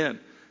turned in,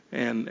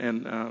 and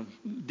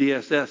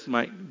DSS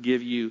might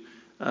give you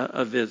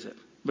a visit.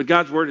 But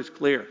God's word is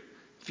clear.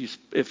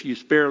 If you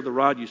spare the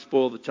rod, you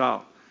spoil the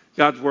child.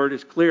 God's word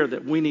is clear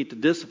that we need to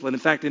discipline. In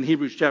fact, in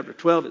Hebrews chapter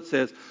 12, it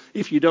says,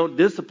 if you don't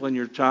discipline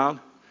your child,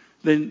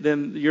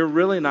 then you're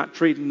really not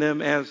treating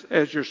them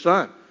as your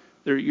son.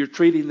 You're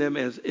treating them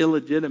as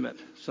illegitimate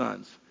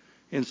sons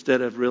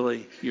instead of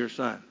really your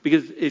son.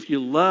 Because if you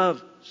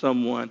love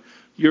someone,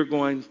 you're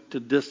going to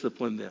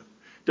discipline them.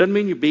 Doesn't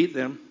mean you beat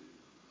them.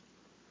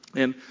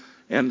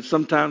 And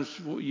sometimes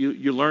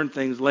you learn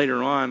things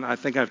later on. I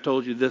think I've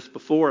told you this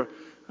before.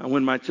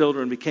 When my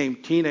children became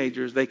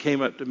teenagers, they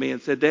came up to me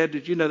and said, Dad,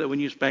 did you know that when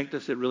you spanked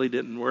us, it really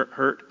didn't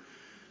hurt?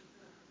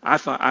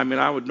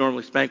 I would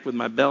normally spank with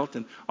my belt,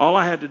 and all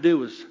I had to do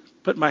was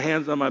put my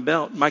hands on my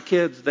belt. My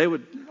kids, they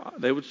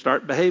would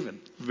start behaving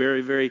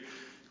very, very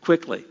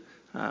quickly.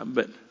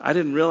 But I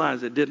didn't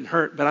realize it didn't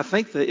hurt. But I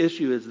think the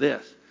issue is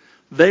this.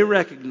 They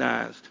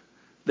recognized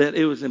that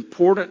it was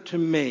important to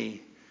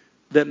me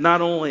that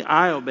not only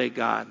I obey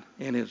God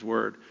and His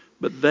Word,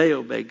 but they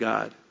obey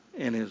God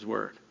and His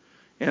Word.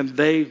 And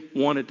they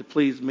wanted to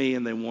please me,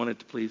 and they wanted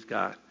to please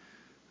God.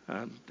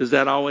 Does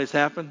that always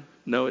happen?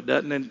 No, it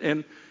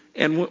doesn't.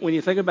 And when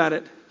you think about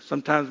it,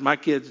 sometimes my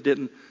kids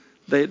didn't.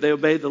 They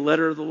obeyed the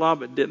letter of the law,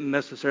 but didn't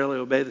necessarily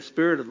obey the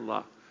spirit of the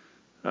law.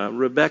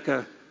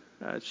 Rebecca,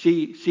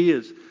 she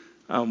is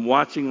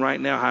watching right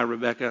now. Hi,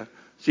 Rebecca.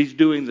 She's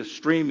doing the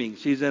streaming.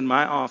 She's in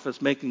my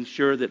office making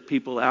sure that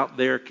people out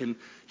there can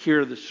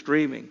hear the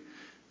streaming.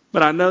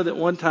 But I know that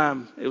one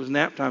time, it was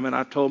nap time, and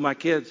I told my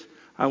kids,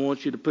 I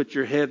want you to put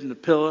your head in the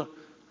pillow.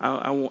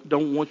 I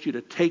don't want you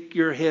to take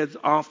your heads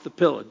off the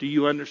pillow. Do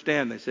you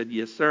understand? They said,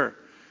 yes, sir.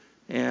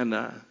 And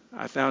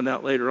I found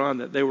out later on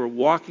that they were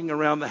walking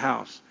around the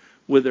house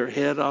with their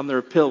head on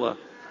their pillow,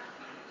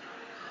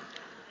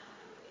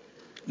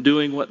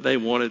 doing what they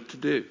wanted to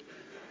do.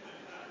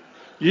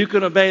 You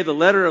can obey the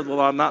letter of the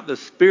law, not the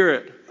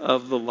spirit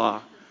of the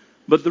law.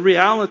 But the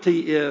reality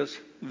is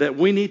that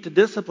we need to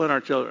discipline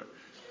our children.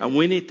 And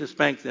we need to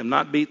spank them,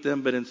 not beat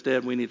them, but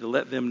instead we need to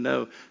let them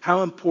know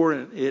how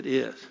important it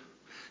is.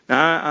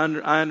 Now,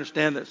 I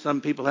understand that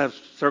some people have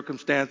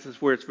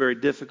circumstances where it's very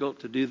difficult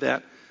to do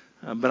that.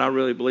 But I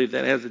really believe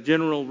that as a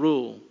general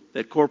rule,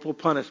 that corporal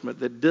punishment,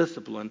 that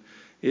discipline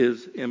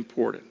is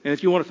important. And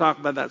if you want to talk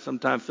about that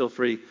sometime, feel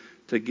free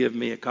to give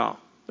me a call.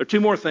 There are 2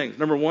 more things.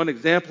 Number 1,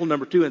 example.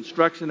 Number 2,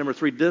 instruction. Number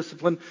 3,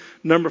 discipline.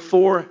 Number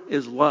 4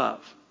 is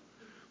love.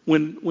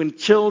 When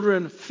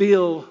children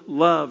feel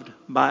loved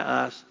by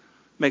us,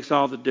 makes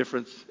all the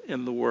difference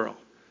in the world.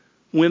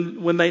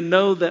 When they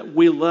know that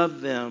we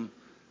love them,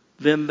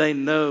 then they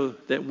know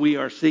that we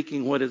are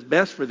seeking what is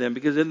best for them.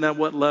 Because isn't that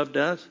what love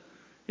does?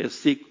 Is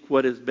seek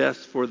what is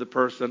best for the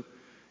person.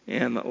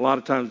 And a lot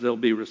of times they'll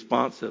be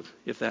responsive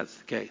if that's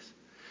the case.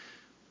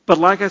 But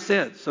like I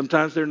said,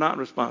 sometimes they're not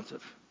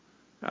responsive.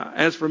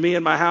 As for me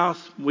and my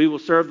house, we will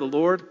serve the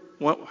Lord.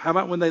 How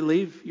about when they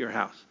leave your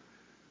house?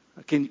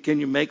 Can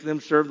you make them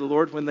serve the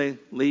Lord when they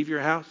leave your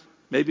house?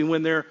 Maybe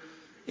when they're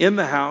in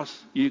the house,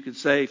 you could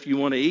say, if you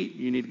want to eat,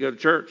 you need to go to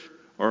church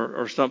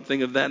or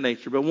something of that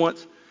nature. But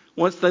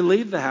once they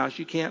leave the house,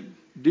 you can't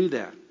do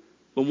that.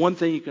 But one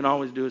thing you can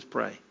always do is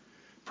pray.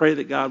 Pray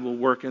that God will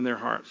work in their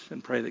hearts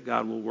and pray that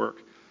God will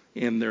work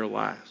in their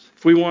lives.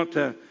 If we want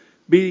to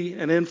be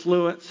an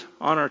influence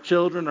on our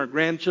children, our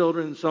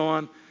grandchildren, and so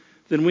on,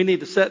 then we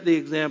need to set the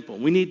example.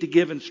 We need to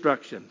give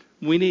instruction.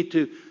 We need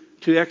to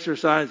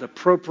exercise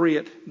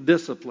appropriate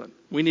discipline.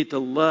 We need to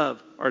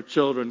love our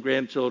children,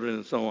 grandchildren,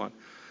 and so on.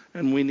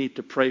 And we need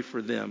to pray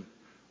for them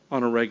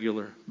on a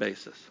regular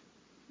basis.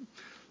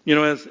 You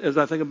know, as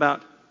I think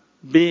about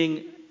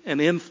being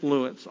an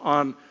influence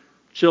on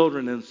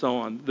children and so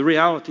on, the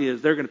reality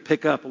is they're going to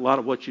pick up a lot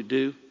of what you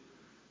do.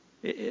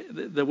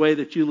 The way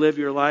that you live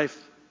your life,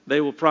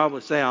 they will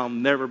probably say, I'll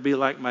never be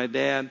like my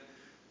dad.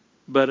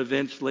 But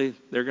eventually,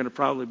 they're going to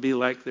probably be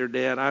like their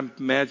dad. I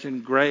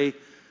imagine Gray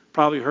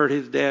probably heard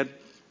his dad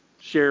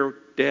share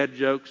dad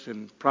jokes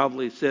and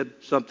probably said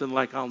something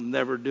like, I'll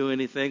never do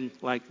anything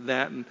like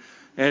that. And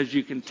as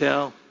you can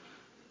tell,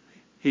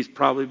 he's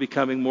probably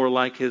becoming more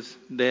like his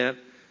dad.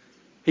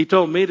 He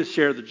told me to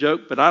share the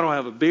joke, but I don't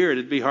have a beard.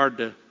 It'd be hard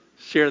to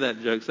share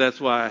that joke. So that's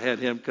why I had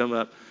him come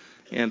up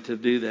and to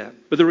do that.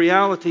 But the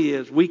reality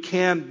is we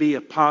can be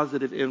a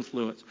positive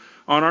influence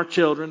on our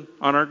children,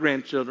 on our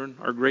grandchildren,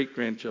 our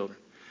great-grandchildren.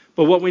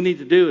 But what we need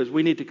to do is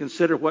we need to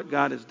consider what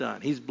God has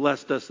done. He's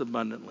blessed us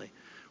abundantly.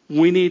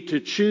 We need to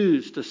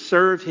choose to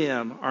serve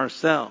Him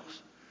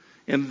ourselves.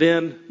 And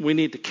then we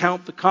need to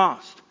count the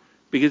cost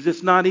because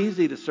it's not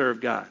easy to serve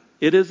God.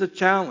 It is a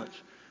challenge.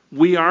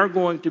 We are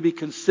going to be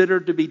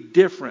considered to be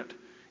different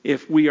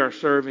if we are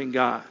serving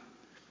God.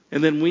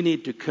 And then we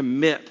need to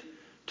commit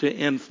to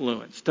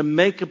influence, to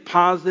make a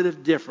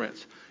positive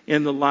difference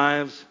in the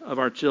lives of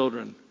our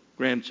children,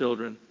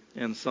 grandchildren,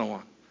 and so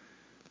on.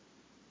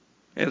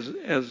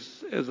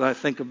 As I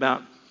think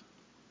about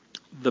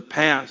the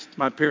past,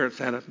 my parents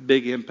had a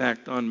big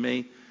impact on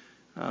me.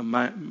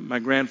 My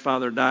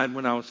grandfather died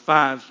when I was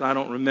 5, so I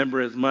don't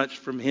remember as much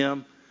from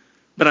him.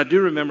 But I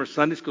do remember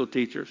Sunday school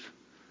teachers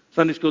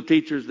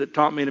that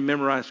taught me to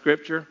memorize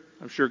Scripture.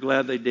 I'm sure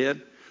glad they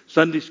did.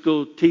 Sunday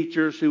school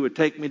teachers who would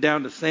take me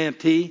down to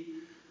Santee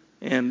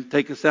and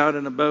take us out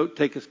in a boat,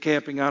 take us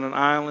camping on an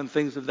island,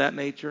 things of that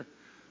nature.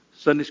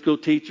 Sunday school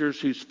teachers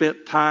who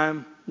spent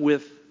time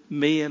with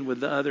me and with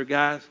the other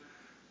guys.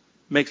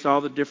 Makes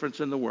all the difference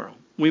in the world.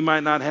 We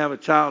might not have a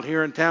child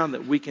here in town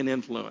that we can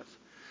influence,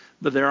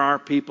 but there are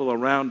people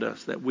around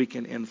us that we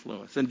can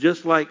influence. And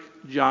just like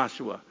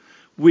Joshua,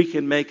 we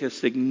can make a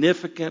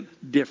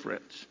significant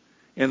difference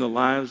in the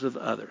lives of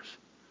others.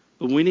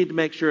 But we need to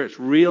make sure it's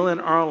real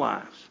in our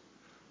lives,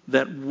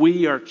 that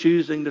we are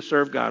choosing to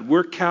serve God.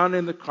 We're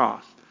counting the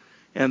cost,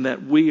 and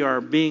that we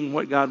are being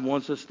what God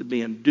wants us to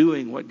be and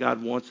doing what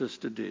God wants us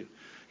to do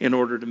in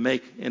order to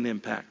make an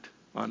impact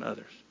on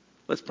others.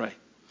 Let's pray.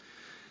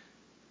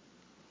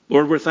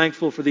 Lord, we're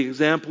thankful for the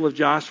example of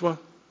Joshua,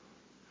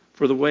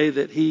 for the way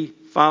that he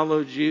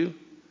followed you.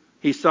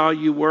 He saw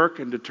you work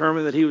and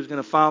determined that he was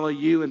going to follow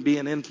you and be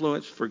an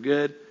influence for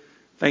good.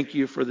 Thank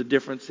you for the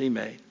difference he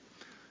made.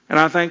 And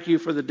I thank you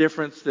for the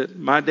difference that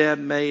my dad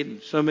made,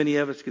 and so many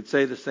of us could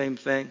say the same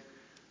thing.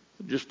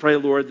 Just pray,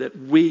 Lord, that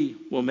we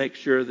will make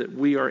sure that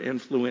we are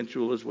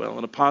influential as well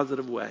in a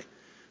positive way,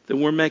 that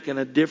we're making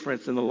a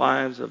difference in the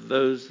lives of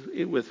those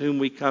with whom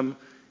we come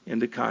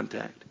into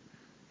contact.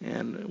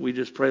 And we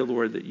just pray,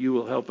 Lord, that you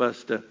will help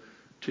us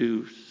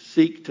to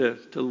seek to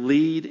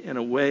lead in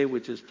a way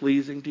which is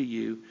pleasing to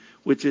you,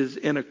 which is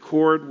in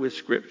accord with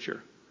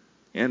Scripture,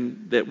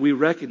 and that we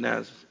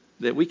recognize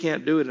that we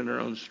can't do it in our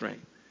own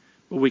strength,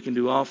 but we can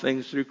do all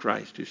things through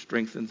Christ who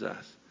strengthens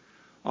us.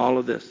 All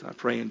of this, I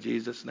pray in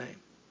Jesus' name.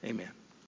 Amen.